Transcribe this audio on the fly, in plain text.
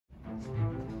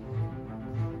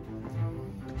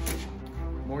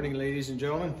Morning, ladies and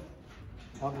gentlemen.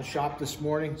 Out in the shop this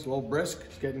morning. It's a little brisk.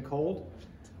 It's getting cold.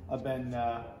 I've been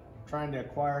trying to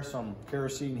acquire some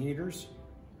kerosene heaters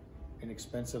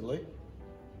inexpensively.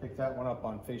 Picked that one up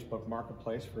on Facebook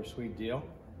Marketplace for a sweet deal.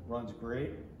 Runs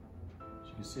great. As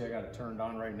you can see, I got it turned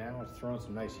on right now. It's throwing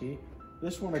some nice heat.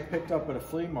 This one I picked up at a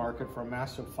flea market for a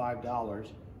massive $5,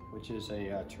 which is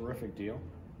a terrific deal.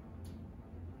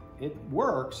 It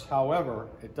works, however,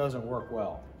 it doesn't work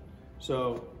well.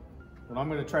 So what I'm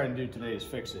going to try and do today is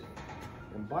fix it.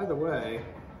 And by the way,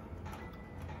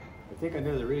 I think I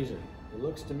know the reason. It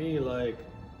looks to me like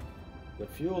the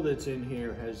fuel that's in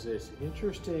here has this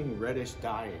interesting reddish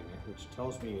dye in it, which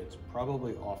tells me it's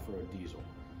probably off-road diesel.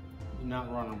 You do not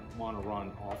want to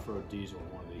run off-road diesel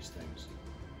in one of these things.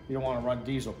 You don't want to run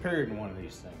diesel, period, in one of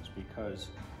these things because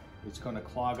it's going to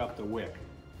clog up the wick.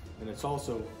 And it's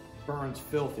also burns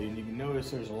filthy, and you can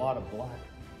notice there's a lot of black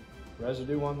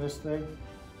residue on this thing.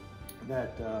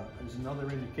 That is another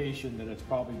indication that it's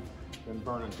probably been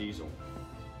burning diesel.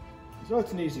 So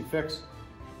it's an easy fix.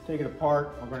 Take it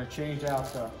apart. We're going to change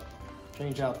out the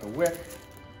wick.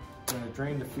 We're going to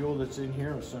drain the fuel that's in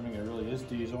here, assuming it really is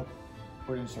diesel.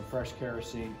 Put in some fresh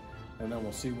kerosene, and then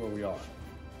we'll see where we are.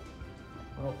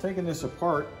 Well, taking this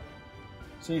apart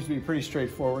seems to be pretty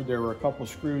straightforward. There were a couple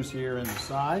screws here in the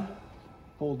side.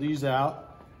 Pull these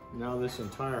out. Now this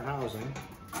entire housing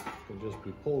can just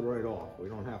be pulled right off. We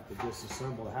don't have to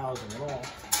disassemble the housing at all.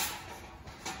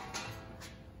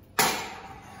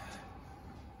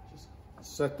 Just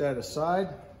set that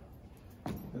aside,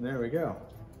 and there we go.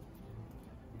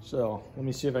 So let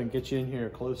me see if I can get you in here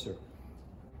closer.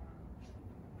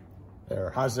 There,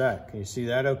 how's that? Can you see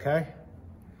that okay?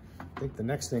 I think the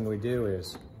next thing we do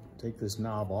is take this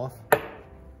knob off,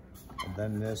 and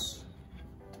then this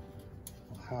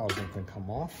housing can come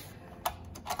off.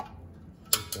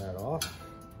 Take that off.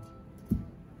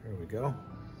 There we go.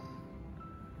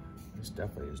 This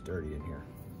definitely is dirty in here.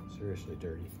 Seriously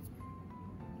dirty.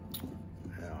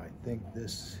 Now I think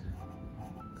this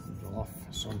comes off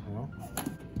somehow.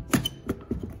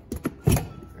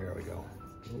 There we go.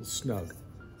 A little snug.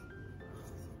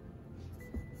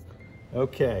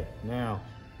 Okay, now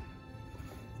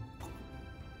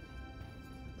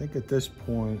I think at this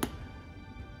point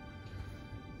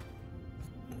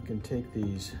we can take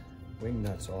these wing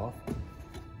nuts off.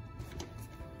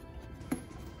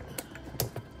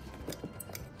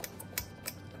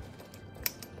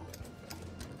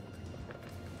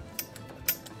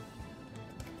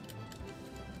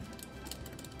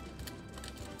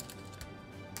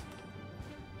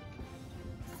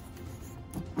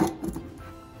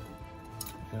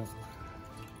 Yep.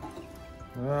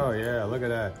 Oh yeah, look at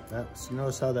that.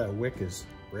 Notice how that wick is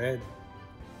red?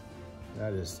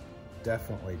 That is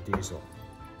definitely diesel.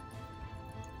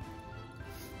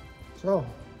 So,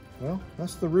 well,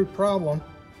 that's the root problem.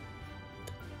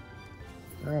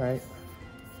 All right.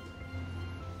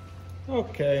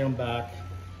 Okay, I'm back.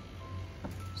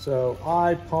 So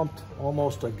I pumped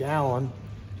almost a gallon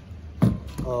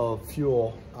of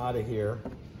fuel out of here,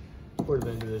 put it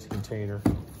into this container.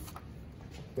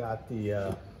 Got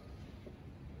the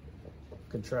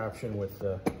contraption with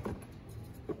the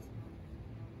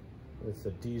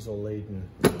diesel laden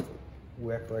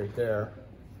wick right there.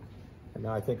 And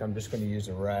now I think I'm just going to use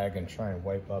a rag and try and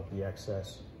wipe up the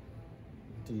excess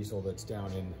diesel that's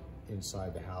down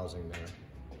inside the housing there.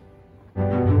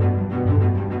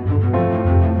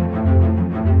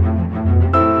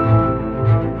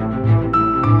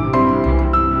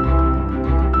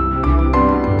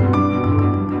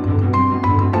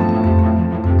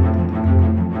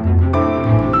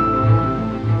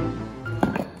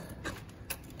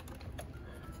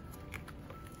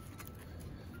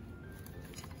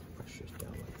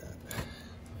 Down like that.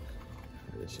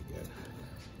 Try this again.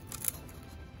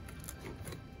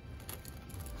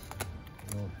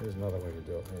 Well, here's another way to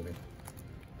do it, maybe.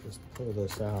 Just pull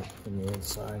this out from the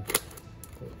inside.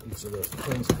 Each of those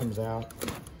pins comes out.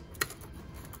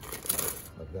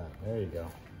 Like that. There you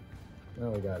go. Now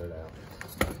we got it out.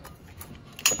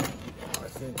 I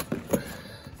think.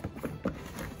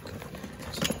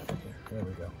 There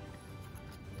we go.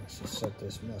 Let's just set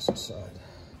this mess aside.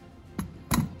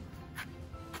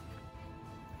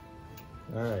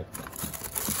 All right,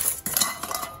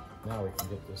 now we can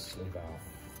get this sleeve out.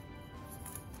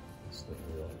 This thing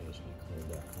really needs to be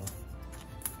cleaned up,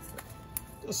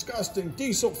 huh? Disgusting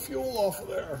diesel fuel off of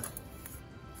there.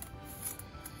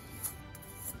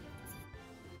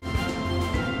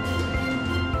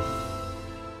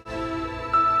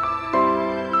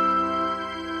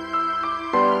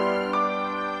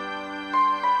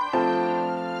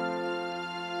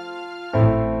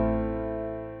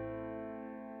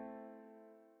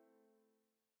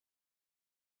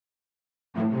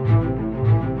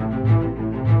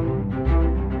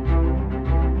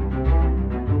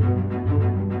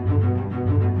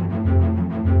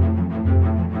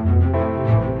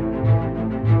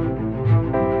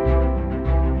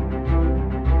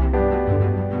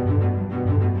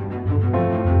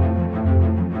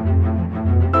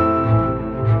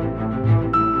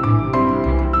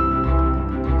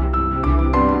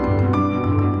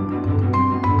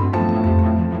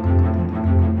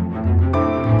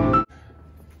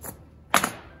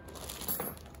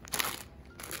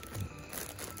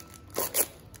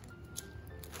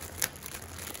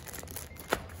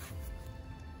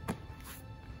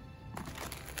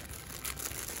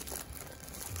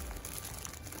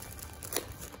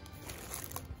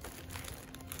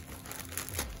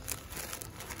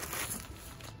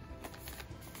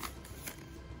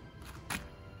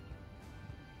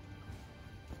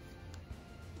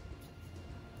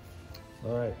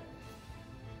 All right.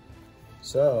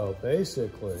 So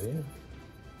basically,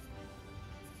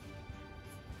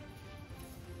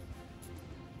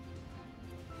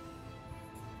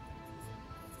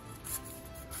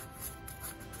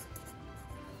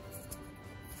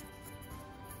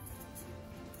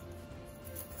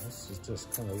 this is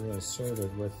just kind of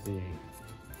reinserted with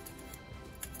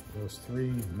those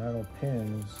 3 metal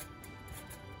pins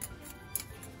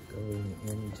going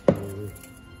into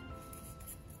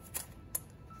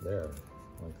there,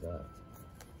 like that.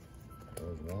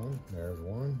 There's one, there's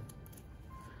one.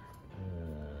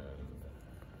 And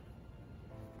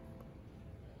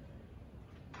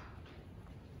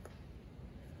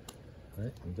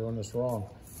right, I'm doing this wrong.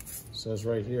 It says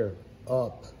right here,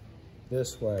 up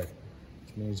this way,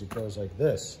 which means it goes like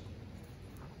this.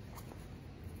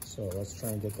 So let's try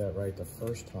and get that right the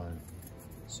first time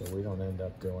so we don't end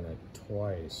up doing it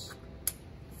twice.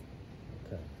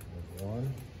 Okay, there's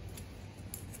one.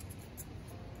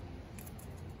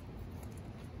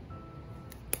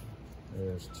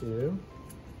 There's 2.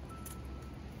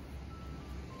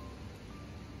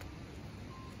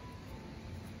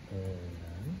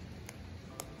 And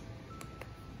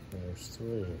there's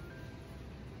 3.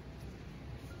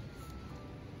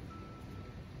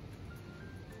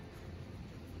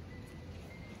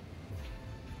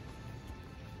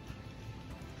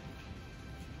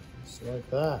 Just like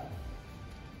that.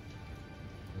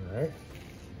 All right.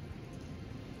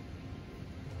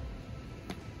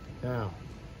 Now,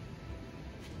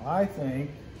 I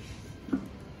think,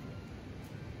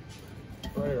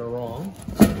 right or wrong,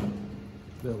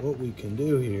 that what we can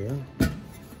do here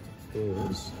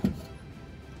is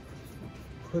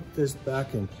put this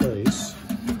back in place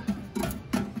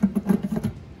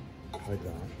like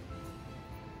that.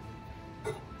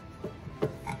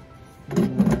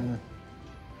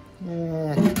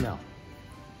 No,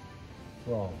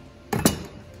 wrong. I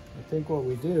think what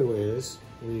we do is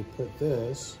we put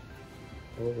this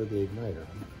over the igniter,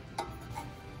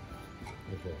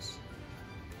 like this.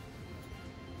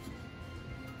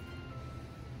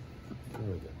 There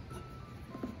we go.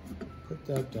 Put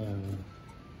that down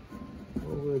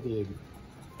over the,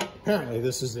 apparently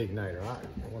this is the igniter.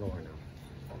 What do I know?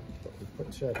 But we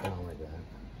put that down like that.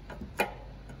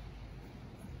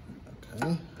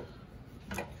 Okay.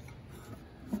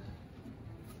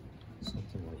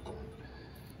 Something like that.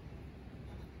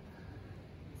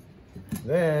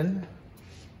 Then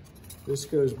this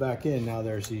goes back in. Now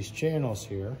there's these channels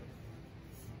here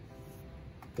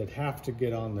that have to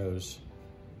get on those.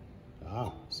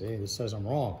 Ah, see, this says I'm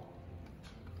wrong.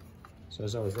 It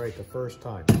says I was right the first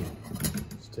time.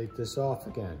 Let's take this off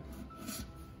again.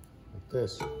 Like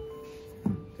this.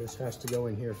 This has to go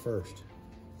in here first.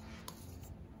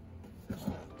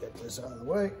 Get this out of the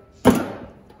way.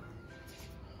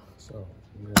 So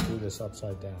I'm gonna do this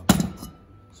upside down.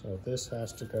 So this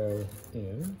has to go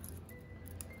in.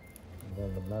 And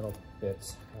then the metal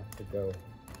bits have to go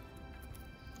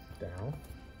down.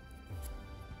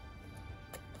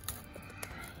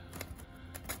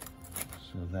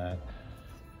 So that,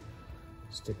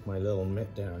 stick my little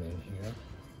mitt down in here.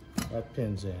 That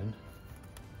pin's in.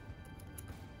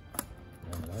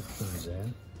 And that pin's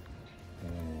in.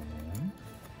 And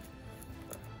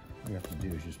all you have to do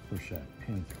is just push that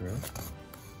pin through.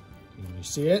 Can you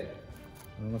see it?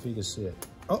 I don't know if you can see it.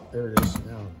 Oh, there it is.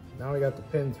 Now we got the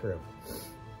pin through.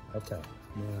 Okay,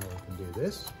 now we can do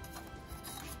this.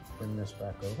 Bring this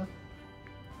back over.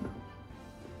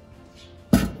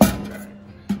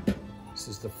 This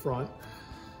is the front,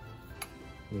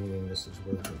 meaning this is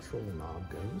where the control knob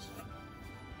goes.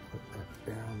 Put that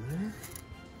down there.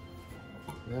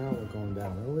 Now we're going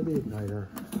down over the igniter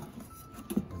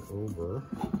and over.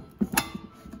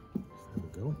 There we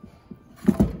go.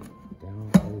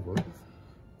 Down over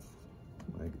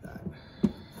like that.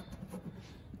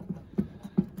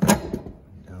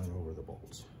 Down over the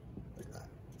bolts like that.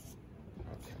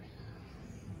 Okay.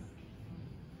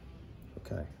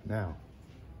 Okay, now.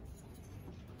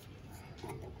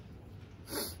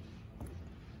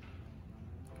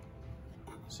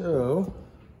 So,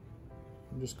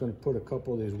 I'm just going to put a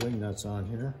couple of these wing nuts on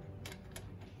here.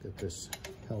 Get this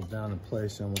held down in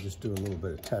place, and we'll just do a little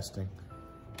bit of testing.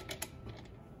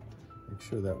 Make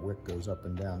sure that wick goes up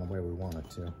and down the way we want it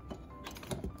to.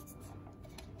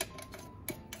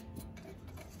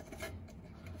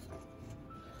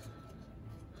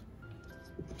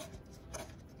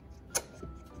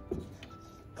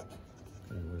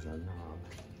 Okay, where's our knob?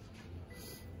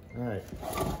 All right,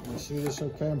 you see this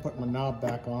okay? I'm putting my knob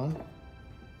back on.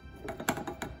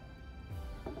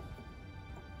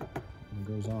 It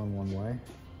goes on one way.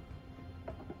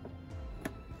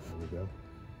 There we go.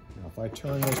 Now if I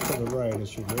turn this to the right, it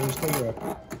should raise the wick.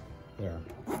 There,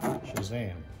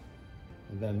 Shazam.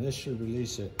 And then this should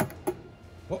release it.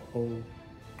 Uh-oh,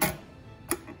 that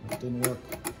didn't work.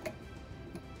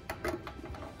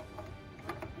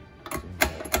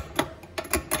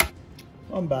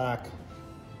 I'm back.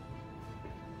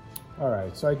 All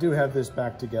right, so I do have this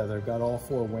back together. Got all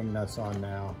 4 wing nuts on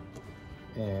now.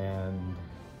 And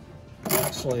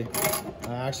actually,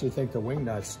 I think the wing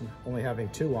nuts, only having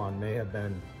 2 on, may have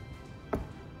been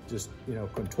just, you know,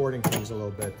 contorting things a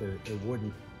little bit that it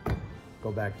wouldn't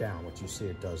go back down, which you see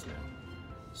it does now.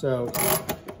 So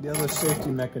the other safety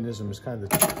mechanism is kind of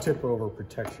the tip over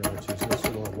protection, which is this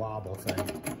little wobble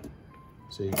thing.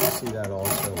 So you can see that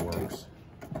also works.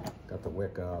 Got the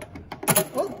wick up.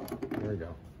 Oh, there we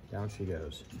go. Down she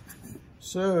goes.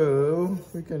 So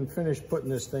we can finish putting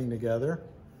this thing together.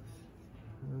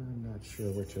 I'm not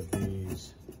sure which of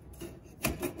these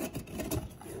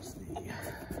is the,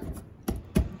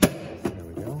 there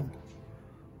we go.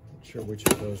 Not sure which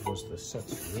of those was the set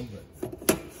screw, but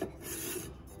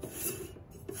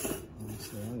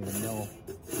honestly, I don't even know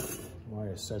why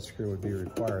a set screw would be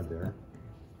required there.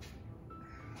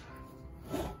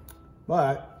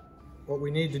 But what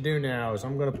we need to do now is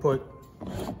I'm going to put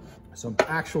some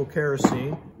actual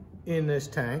kerosene in this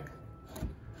tank,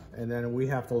 and then we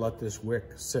have to let this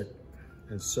wick sit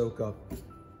and soak up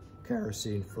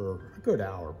kerosene for a good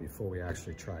hour before we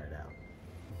actually try it out.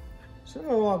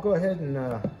 So I'll go ahead and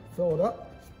fill it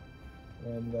up,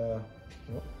 and well,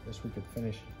 I guess we could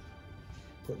finish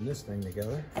putting this thing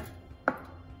together.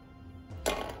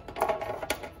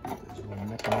 There's one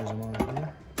mechanism on it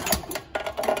here.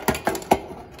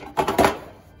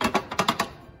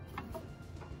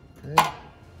 Okay.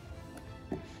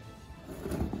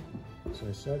 As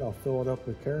I said, I'll fill it up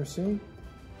with kerosene,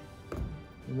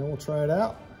 and then we'll try it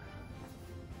out.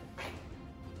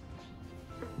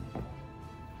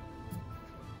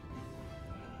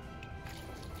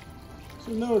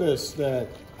 So notice that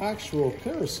actual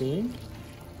kerosene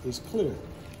is clear.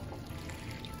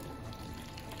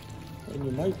 And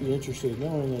you might be interested in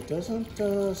knowing it doesn't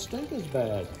stink as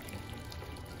bad.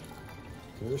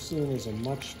 Kerosene is a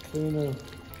much cleaner,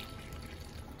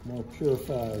 more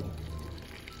purified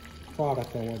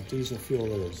product than what diesel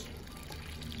fuel is.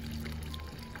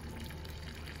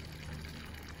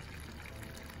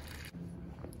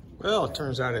 Well, it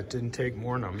turns out it didn't take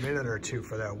more than a minute or 2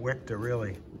 for that wick to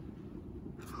really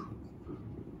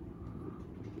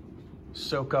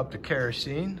soak up the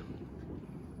kerosene.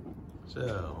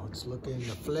 So let's look in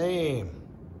the flame.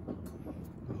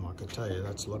 Oh, I can tell you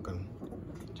that's looking,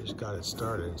 just got it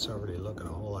started. It's already looking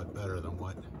a whole lot better than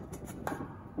what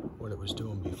it was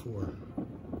doing before.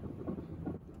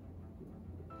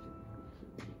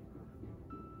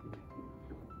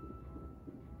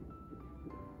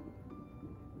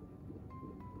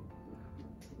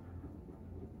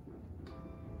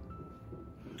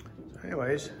 So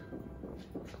anyways,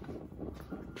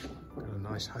 got a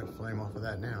nice high flame off of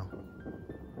that now.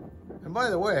 And by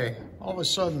the way, all of a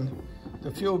sudden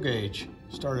the fuel gauge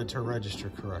started to register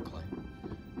correctly.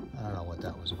 I don't know what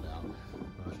that was about,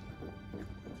 but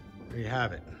there you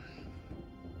have it.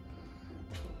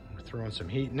 We're throwing some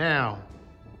heat now.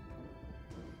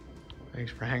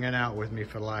 Thanks for hanging out with me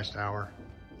for the last hour.